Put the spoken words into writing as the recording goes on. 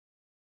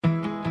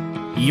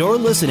You're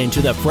listening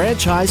to the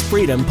Franchise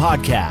Freedom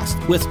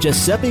Podcast with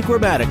Giuseppe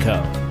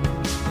Grammatico.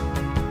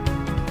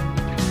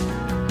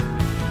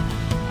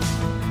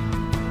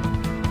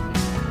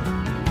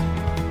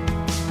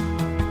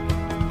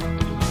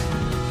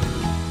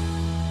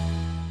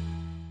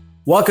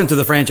 Welcome to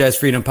the Franchise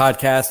Freedom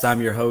Podcast. I'm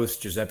your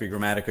host, Giuseppe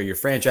Grammatico, your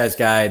franchise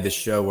guide, the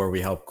show where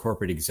we help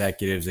corporate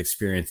executives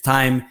experience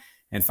time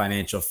and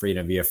financial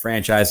freedom via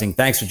franchising.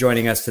 Thanks for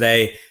joining us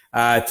today.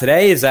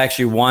 Today is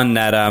actually one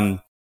that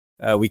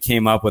we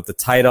came up with the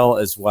title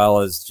as well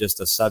as just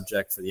a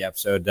subject for the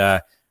episode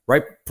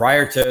right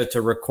prior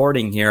to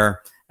recording here,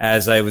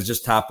 as I was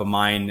just top of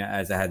mind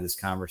as I had this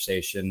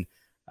conversation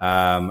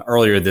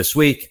earlier this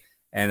week.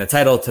 And the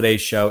title of today's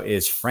show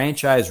is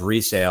Franchise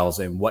Resales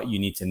and What You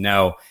Need to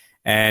Know.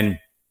 And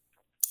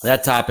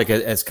that topic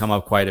has come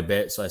up quite a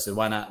bit. So I said,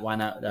 why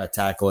not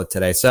tackle it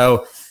today?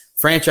 So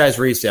franchise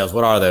resales,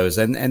 what are those?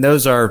 And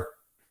those are,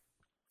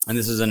 and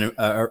this is an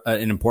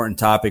important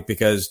topic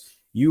because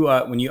you,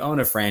 when you own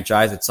a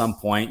franchise, at some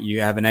point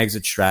you have an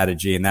exit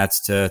strategy, and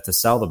that's to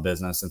sell the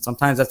business. And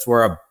sometimes that's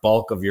where a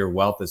bulk of your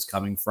wealth is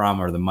coming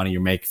from, or the money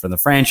you're making from the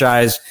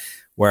franchise,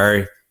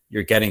 where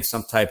you're getting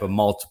some type of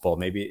multiple.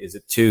 Maybe is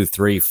it 2,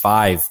 3,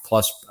 5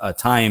 plus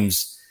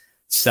times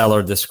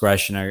seller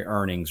discretionary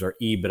earnings or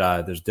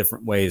EBITDA. There's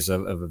different ways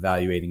of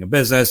evaluating a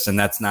business, and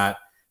that's not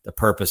the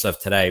purpose of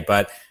today.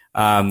 But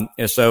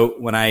so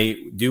when I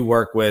do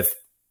work with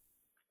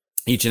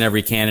each and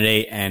every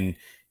candidate and,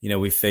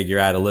 we figure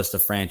out a list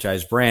of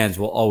franchise brands,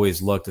 we'll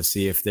always look to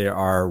see if there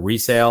are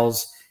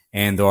resales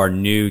and or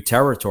new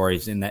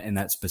territories in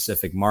that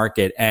specific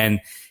market.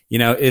 And,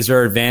 is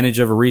there advantage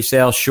of a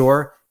resale?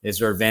 Sure. Is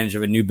there advantage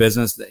of a new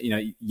business?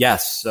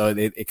 Yes. So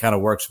it kind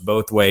of works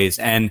both ways.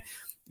 And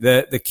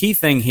the key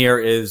thing here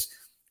is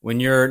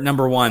when you're,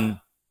 number one,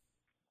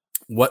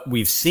 what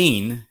we've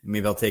seen,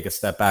 maybe I'll take a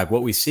step back.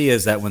 What we see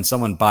is that when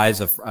someone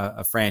buys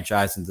a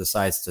franchise and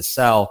decides to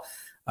sell,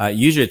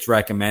 usually it's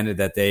recommended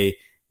that they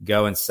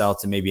go and sell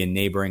to maybe a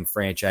neighboring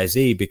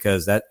franchisee,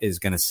 because that is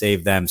going to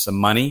save them some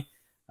money,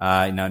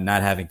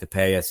 not having to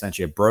pay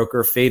essentially a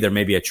broker fee. There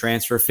may be a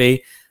transfer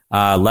fee,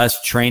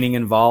 less training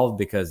involved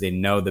because they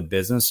know the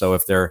business. So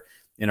if they're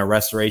in a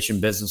restoration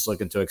business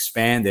looking to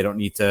expand, they don't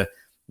need to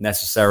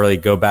necessarily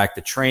go back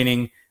to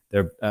training.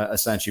 They're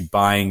essentially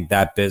buying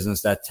that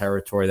business, that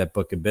territory, that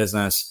book of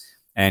business,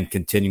 and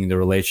continuing the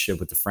relationship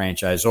with the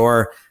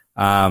franchisor.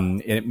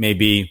 It may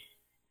be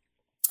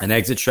an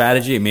exit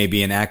strategy. It may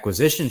be an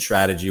acquisition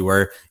strategy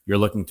where you're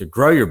looking to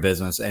grow your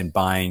business and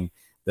buying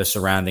the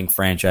surrounding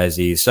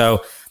franchisees.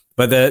 So,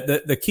 but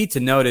the key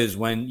to note is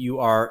when you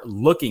are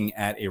looking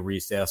at a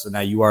resale, so now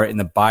you are in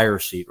the buyer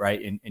seat,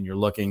 right? And you're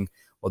looking,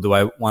 well, do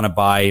I want to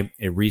buy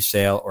a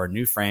resale or a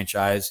new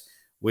franchise?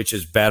 Which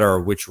is better,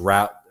 or which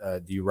route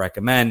do you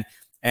recommend?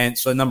 And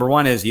so number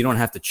one is you don't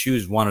have to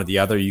choose one or the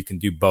other. You can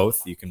do both.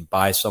 You can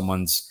buy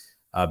someone's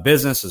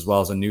business as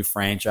well as a new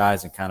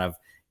franchise and kind of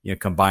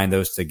combine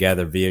those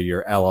together via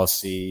your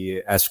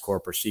LLC, S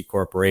Corp, or C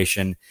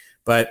Corporation.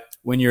 But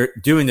when you're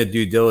doing the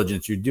due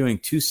diligence, you're doing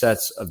two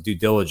sets of due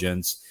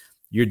diligence.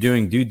 You're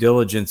doing due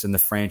diligence in the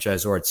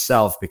franchisor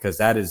itself, because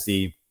that is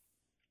the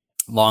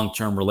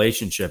long-term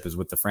relationship is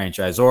with the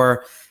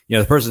franchisor.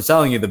 The person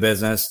selling you the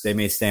business, they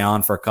may stay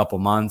on for a couple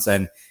months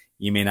and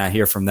you may not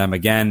hear from them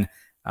again,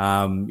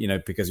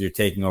 because you're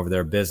taking over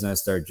their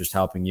business. They're just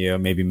helping you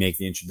maybe make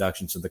the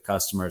introductions to the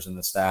customers and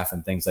the staff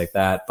and things like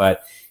that.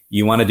 But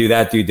you want to do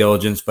that due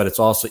diligence, but it's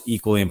also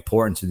equally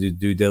important to do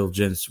due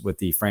diligence with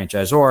the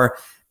franchisor,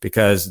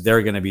 because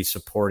they're going to be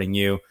supporting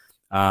you.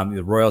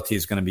 The royalty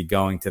is going to be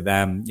going to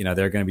them.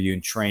 They're going to be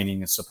doing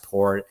training and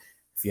support.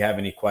 If you have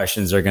any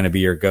questions, they're going to be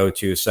your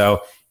go-to.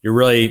 So you're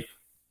really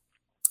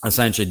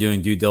essentially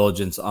doing due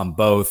diligence on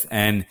both.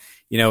 And,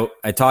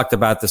 I talked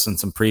about this in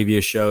some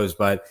previous shows,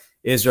 but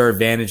is there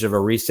advantage of a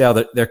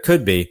resale? There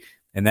could be.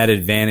 And that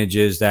advantage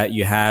is that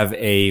you have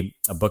a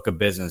book of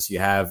business. You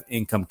have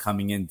income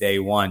coming in day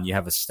one. You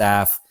have a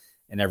staff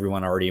and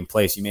everyone already in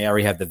place. You may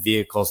already have the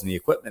vehicles and the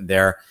equipment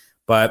there.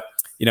 But,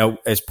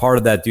 as part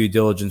of that due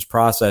diligence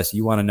process,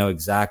 you want to know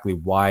exactly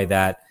why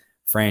that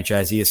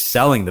franchisee is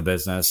selling the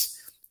business.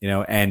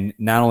 And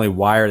not only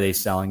why are they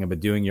selling it, but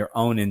doing your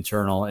own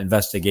internal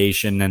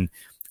investigation and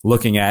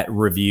looking at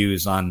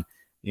reviews on,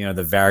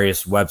 the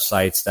various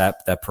websites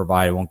that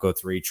provide. I won't go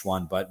through each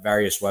one, but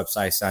various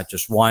websites, not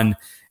just one,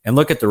 and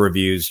look at the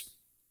reviews,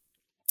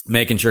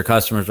 making sure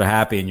customers are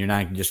happy and you're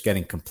not just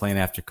getting complaint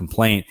after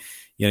complaint.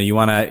 You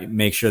want to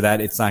make sure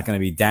that it's not going to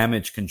be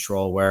damage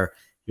control where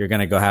you're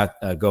going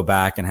to go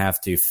back and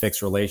have to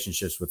fix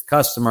relationships with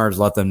customers,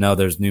 let them know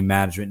there's new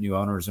management, new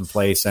owners in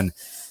place, and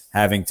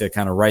having to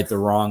kind of right the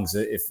wrongs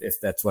if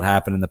that's what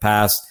happened in the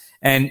past,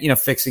 and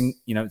fixing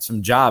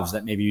some jobs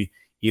that maybe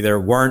either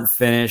weren't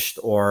finished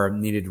or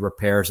needed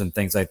repairs and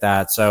things like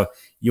that. So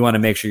you want to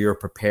make sure you're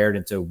prepared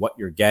into what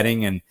you're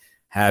getting and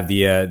have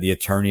the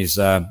attorneys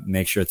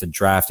make sure to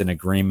draft an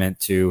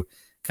agreement to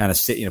kind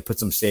of put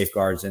some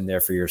safeguards in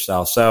there for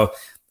yourself. So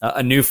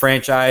a new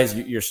franchise,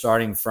 you're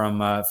starting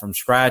from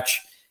scratch.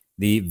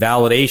 The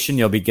validation,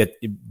 you'll be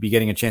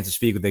getting a chance to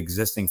speak with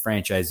existing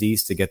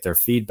franchisees to get their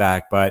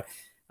feedback, but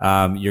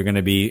you're going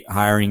to be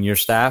hiring your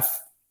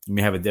staff. You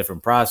may have a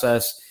different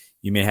process.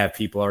 You may have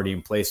people already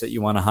in place that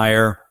you want to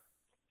hire.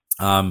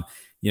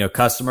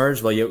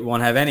 Customers, well, you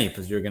won't have any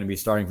because you're going to be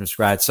starting from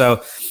scratch.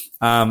 So,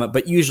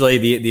 but usually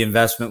the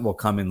investment will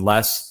come in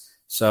less.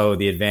 So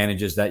the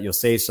advantage is that you'll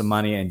save some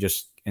money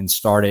and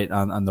start it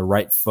on the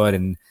right foot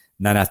and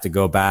not have to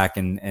go back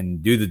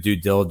and do the due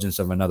diligence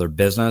of another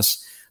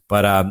business.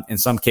 But in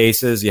some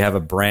cases, you have a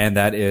brand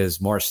that is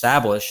more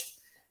established,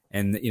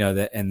 and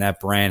that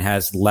brand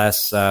has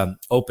less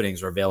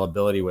openings or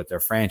availability with their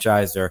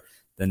franchise. The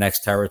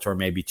next territory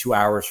may be 2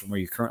 hours from where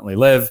you currently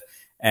live,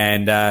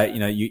 and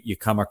you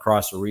come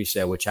across a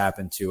resale, which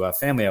happened to a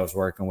family I was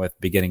working with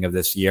beginning of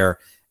this year,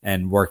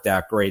 and worked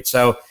out great.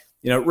 So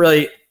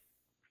really,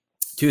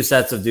 2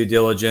 sets of due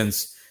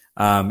diligence.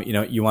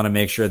 You want to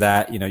make sure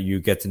that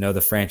you get to know the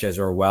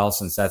franchisor well,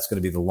 since that's going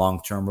to be the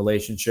long-term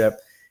relationship.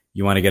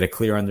 You want to get a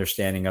clear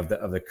understanding of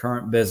the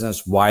current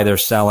business, why they're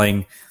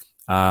selling.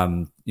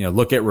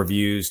 Look at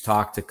reviews,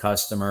 talk to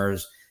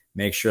customers,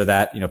 make sure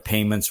that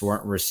payments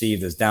weren't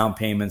received as down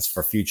payments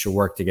for future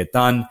work to get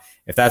done.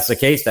 If that's the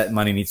case, that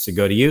money needs to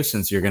go to you,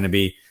 since you're going to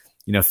be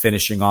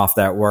finishing off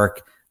that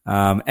work.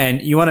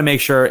 And you want to make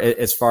sure,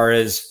 as far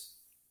as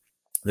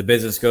the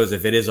business goes,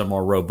 if it is a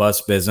more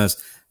robust business,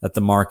 that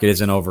the market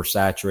isn't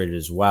oversaturated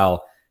as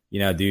well.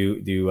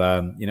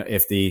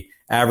 If the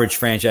average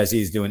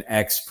franchisee is doing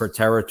X per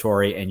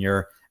territory and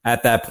you're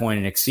at that point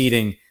and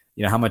exceeding,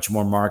 how much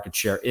more market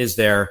share is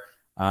there?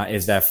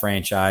 Is that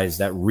franchise,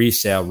 that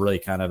resale really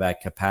kind of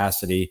at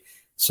capacity?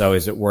 So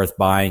is it worth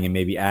buying and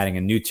maybe adding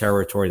a new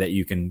territory that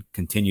you can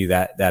continue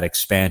that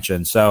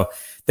expansion? So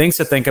things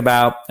to think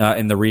about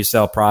in the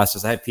resale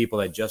process. I have people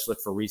that just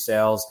look for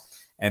resales,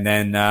 and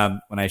then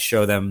when I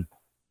show them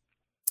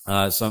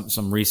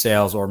some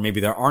resales, or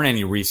maybe there aren't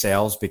any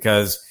resales,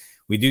 because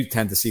we do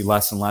tend to see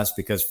less and less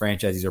because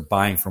franchisees are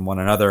buying from one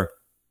another.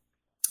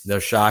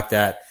 They're shocked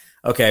that,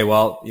 okay,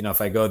 well,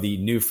 if I go the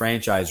new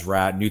franchise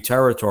route, new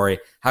territory,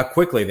 how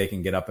quickly they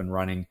can get up and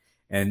running.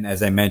 And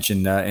as I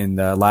mentioned in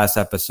the last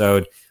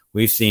episode,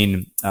 we've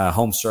seen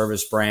home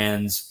service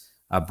brands,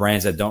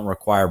 brands that don't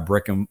require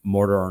brick and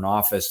mortar or an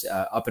office,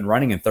 up and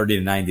running in 30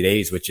 to 90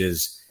 days, which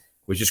is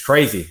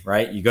crazy,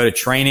 right? You go to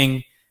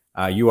training,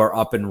 you are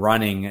up and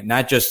running,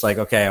 not just like,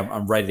 okay,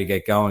 I'm ready to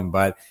get going,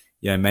 but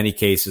in many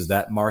cases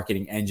that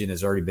marketing engine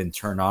has already been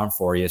turned on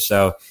for you.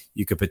 So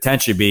you could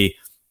potentially be,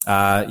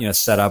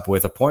 set up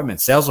with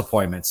sales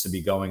appointments to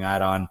be going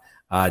out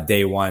on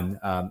day one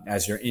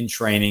as you're in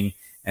training,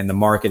 and the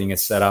marketing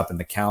is set up and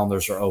the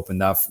calendars are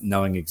opened up,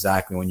 knowing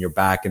exactly when you're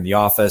back in the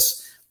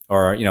office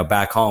or,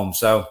 back home.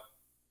 So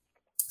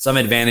some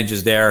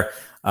advantages there,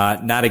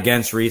 not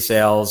against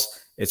resales.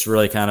 It's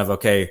really kind of,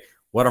 okay,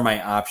 what are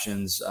my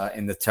options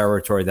in the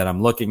territory that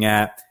I'm looking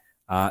at?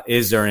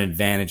 Is there an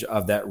advantage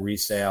of that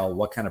resale?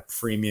 What kind of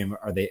premium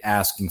are they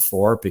asking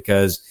for?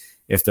 Because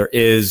if there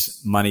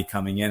is money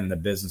coming in and the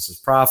business is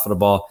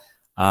profitable,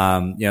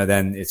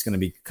 then it's going to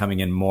be coming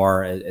in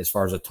more as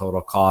far as a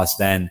total cost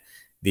than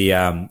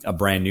a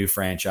brand new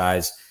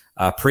franchise.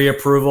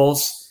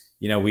 Pre-approvals,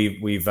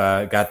 we've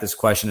got this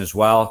question as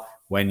well.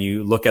 When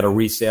you look at a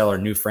resale or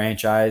new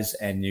franchise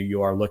and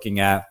you are looking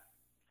at,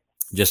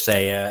 just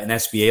say an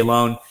SBA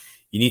loan,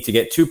 you need to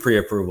get 2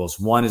 pre-approvals.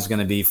 One is going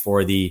to be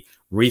for the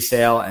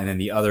resale, and then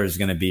the other is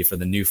going to be for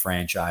the new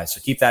franchise.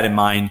 So keep that in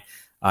mind.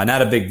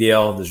 Not a big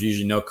deal. There's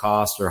usually no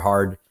cost or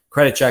hard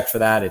credit check for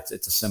that.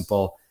 It's a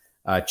simple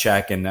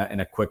check and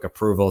a quick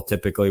approval,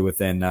 typically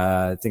within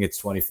I think it's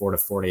 24 to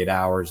 48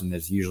 hours, and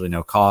there's usually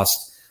no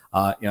cost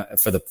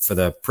for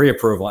the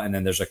pre-approval, and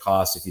then there's a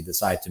cost if you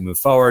decide to move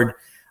forward.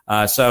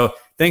 So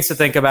things to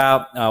think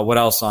about. What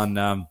else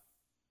on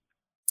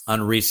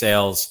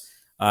resales?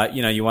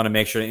 You want to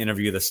make sure to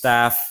interview the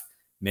staff,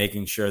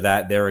 making sure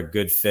that they're a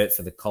good fit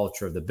for the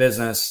culture of the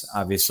business.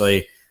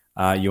 Obviously,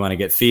 you want to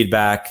get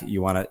feedback.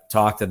 You want to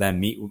talk to them,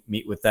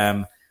 meet with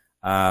them,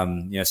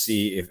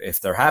 see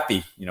if they're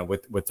happy,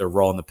 with their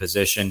role in the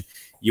position.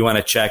 You want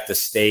to check the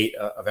state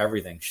of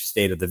everything,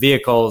 state of the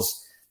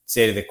vehicles,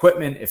 state of the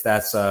equipment, if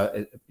that's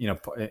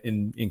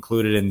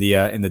included in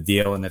the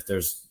deal, and if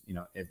there's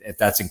if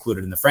that's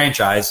included in the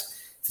franchise.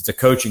 If it's a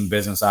coaching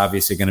business,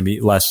 obviously going to be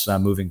less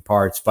moving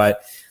parts,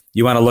 but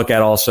you want to look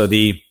at also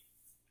the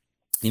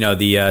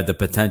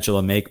potential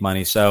to make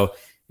money. So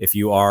if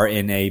you are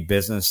in a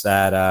business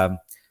that,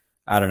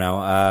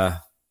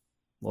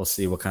 we'll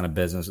see what kind of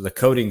business, the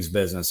coatings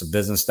business, a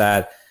business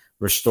that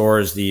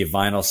restores the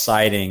vinyl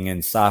siding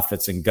and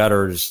soffits and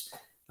gutters,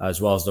 as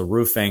well as the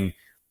roofing.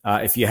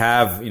 If you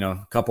have,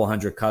 a couple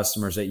hundred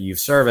customers that you've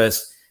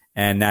serviced,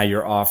 and now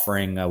you're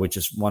offering, which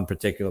is one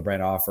particular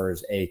brand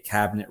offers, a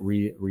cabinet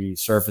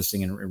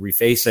resurfacing and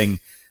refacing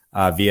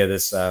via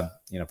this,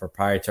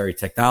 proprietary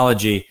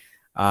technology.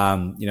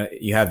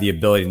 You have the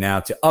ability now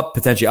to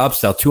potentially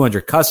upsell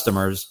 200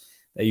 customers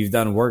that you've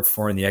done work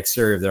for in the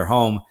exterior of their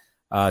home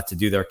to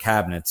do their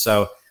cabinets.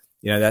 So,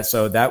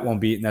 that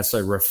won't be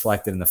necessarily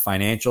reflected in the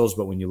financials,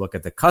 but when you look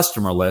at the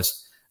customer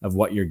list of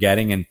what you're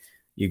getting, and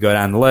you go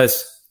down the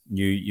list,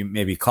 you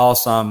maybe call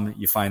some,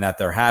 you find that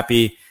they're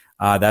happy.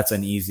 That's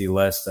an easy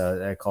list.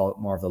 I call it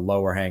more of the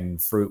lower hanging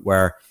fruit,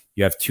 where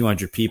you have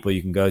 200 people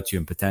you can go to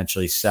and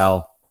potentially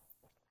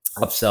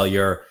upsell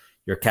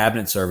your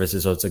cabinet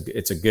services. So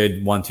it's a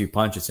good 1-2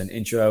 punch. It's an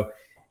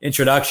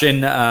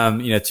introduction,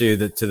 to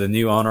the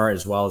new owner,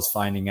 as well as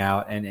finding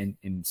out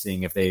and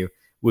seeing if they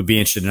would be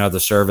interested in other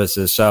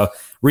services. So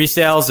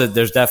resales,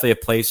 there's definitely a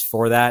place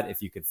for that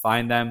if you could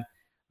find them.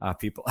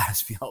 People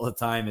ask me all the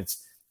time,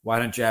 why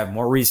don't you have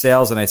more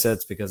resales? And I said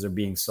it's because they're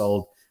being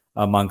sold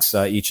amongst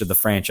each of the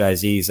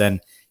franchisees.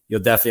 And you'll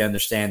definitely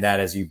understand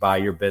that as you buy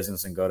your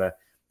business and go to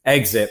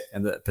exit,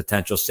 and the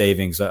potential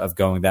savings of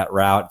going that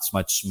route. It's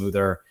much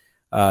smoother,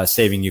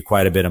 saving you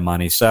quite a bit of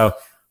money. So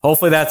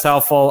hopefully that's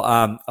helpful.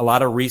 A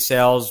lot of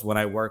resales, when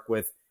I work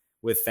with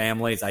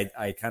families,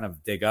 I kind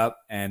of dig up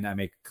and I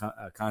make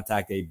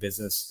contact a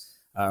business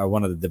or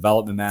one of the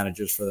development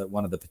managers for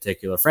one of the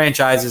particular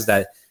franchises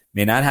that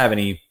may not have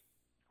any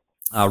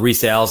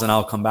resales. And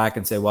I'll come back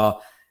and say,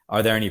 well,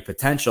 are there any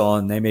potential?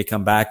 And they may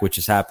come back, which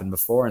has happened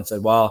before, and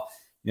said, well,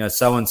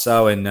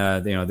 so-and-so in,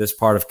 this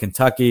part of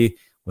Kentucky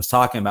was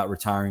talking about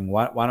retiring.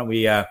 Why don't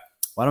we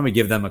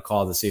give them a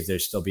call to see if they'd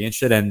still be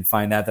interested, and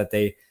find out that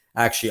they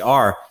actually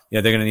are.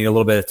 They're going to need a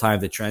little bit of time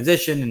to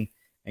transition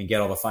and get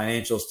all the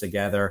financials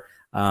together.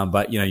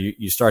 But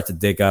you start to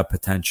dig up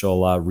potential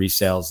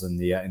resales in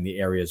the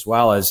area, as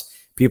well as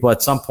people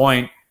at some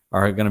point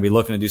are going to be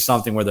looking to do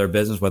something with their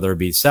business, whether it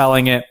be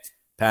selling it,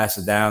 pass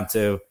it down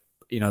to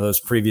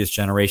those previous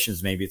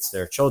generations. Maybe it's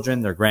their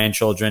children, their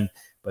grandchildren,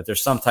 but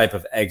there's some type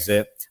of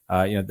exit.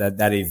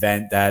 That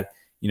event that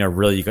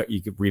really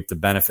you could reap the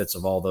benefits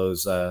of all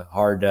those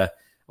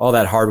all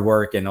that hard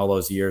work and all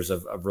those years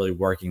of really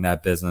working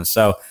that business.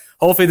 So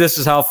hopefully this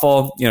is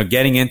helpful.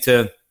 Getting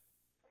into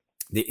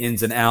the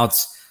ins and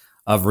outs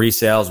of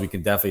resales, we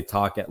can definitely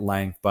talk at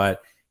length,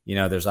 but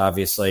there's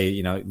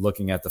obviously,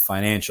 looking at the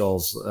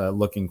financials,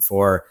 looking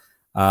for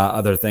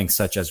other things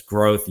such as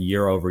growth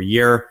year over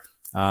year.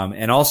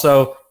 And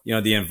also,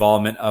 the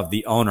involvement of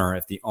the owner.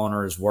 If the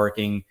owner is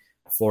working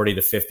 40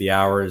 to 50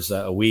 hours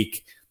a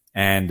week,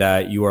 and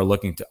you are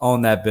looking to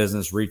own that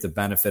business, reap the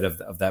benefit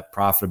of that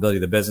profitability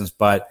of the business,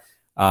 but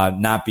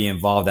not be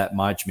involved that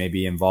much,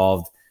 maybe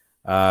involved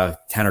 10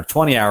 or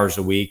 20 hours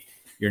a week,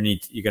 you're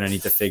going to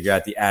need to figure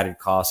out the added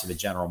cost of a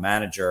general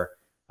manager,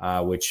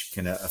 which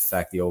can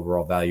affect the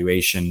overall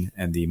valuation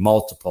and the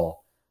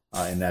multiple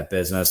in that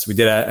business. We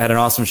had an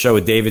awesome show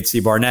with David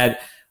C.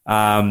 Barnett.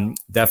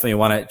 Definitely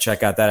want to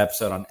check out that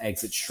episode on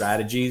exit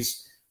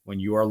strategies when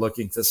you are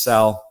looking to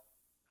sell,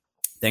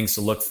 things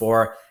to look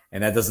for.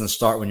 And that doesn't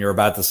start when you're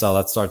about to sell.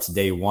 That starts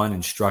day one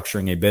in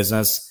structuring a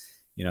business,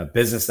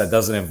 business that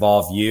doesn't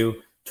involve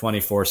you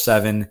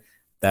 24/7,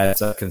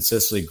 that's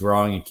consistently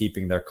growing and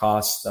keeping their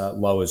costs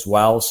low as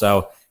well.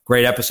 So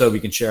great episode we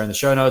can share in the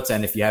show notes.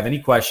 And if you have any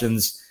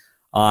questions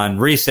on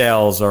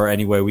resales or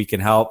any way we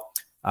can help,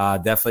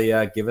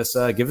 definitely give us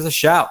a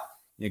shout.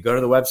 Go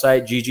to the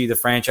website,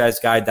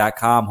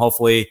 ggthefranchiseguide.com.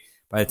 Hopefully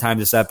by the time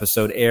this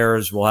episode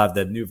airs, we'll have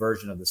the new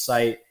version of the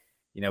site.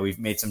 We've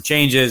made some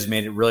changes,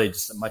 made it really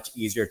just much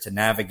easier to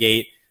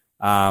navigate.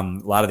 A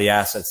lot of the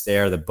assets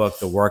there, the book,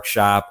 the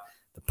workshop,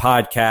 the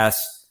podcast.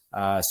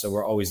 So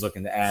we're always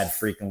looking to add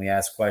frequently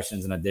asked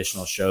questions and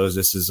additional shows.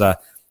 This is, I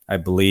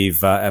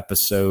believe,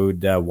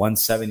 episode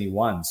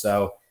 171.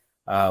 So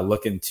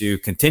looking to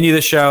continue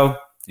the show,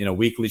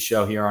 weekly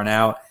show here on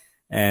out,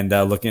 and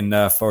looking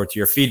forward to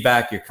your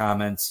feedback, your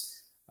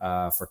comments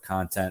for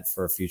content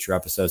for future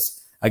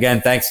episodes.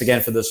 Again, thanks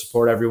again for the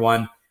support,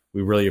 everyone.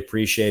 We really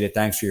appreciate it.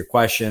 Thanks for your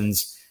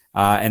questions.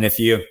 And if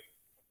you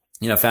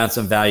found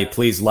some value,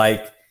 please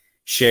like,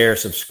 share,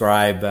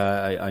 subscribe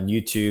on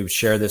YouTube.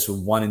 Share this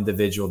with one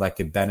individual that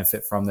could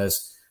benefit from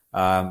this.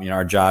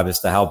 Our job is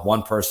to help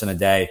one person a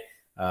day,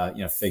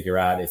 figure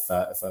out if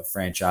a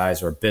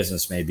franchise or a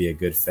business may be a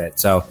good fit.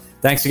 So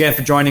thanks again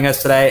for joining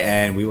us today,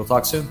 and we will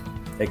talk soon.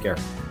 Take care.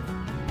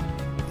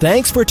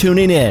 Thanks for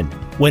tuning in.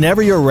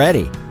 Whenever you're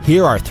ready,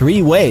 here are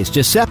 3 ways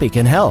Giuseppe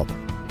can help.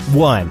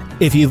 1.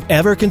 If you've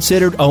ever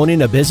considered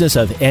owning a business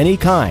of any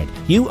kind,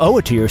 you owe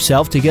it to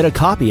yourself to get a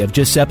copy of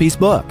Giuseppe's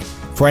book,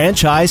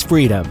 Franchise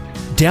Freedom.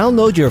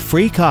 Download your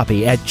free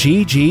copy at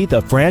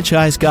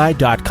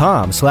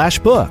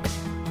ggthefranchiseguide.com/book.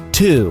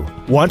 2.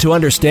 Want to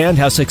understand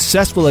how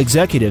successful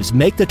executives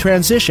make the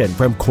transition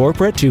from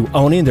corporate to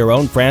owning their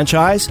own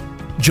franchise?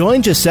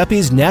 Join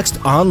Giuseppe's next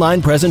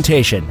online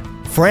presentation,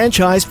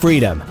 Franchise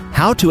Freedom,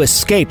 How to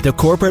Escape the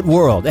Corporate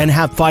World and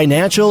Have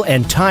Financial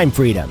and Time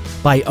Freedom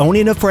by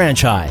Owning a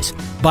Franchise,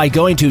 by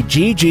going to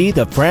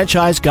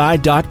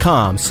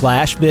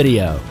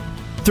ggthefranchiseguide.com/video.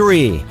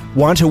 3.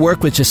 Want to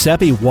work with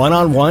Giuseppe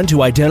one-on-one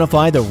to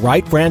identify the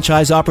right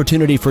franchise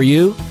opportunity for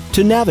you,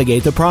 to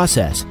navigate the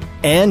process,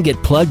 and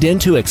get plugged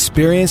into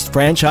experienced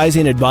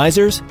franchising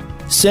advisors?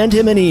 Send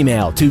him an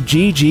email to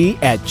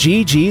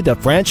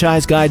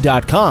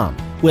gg@ggthefranchiseguide.com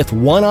with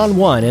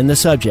one-on-one in the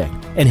subject,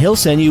 and he'll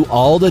send you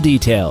all the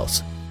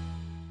details.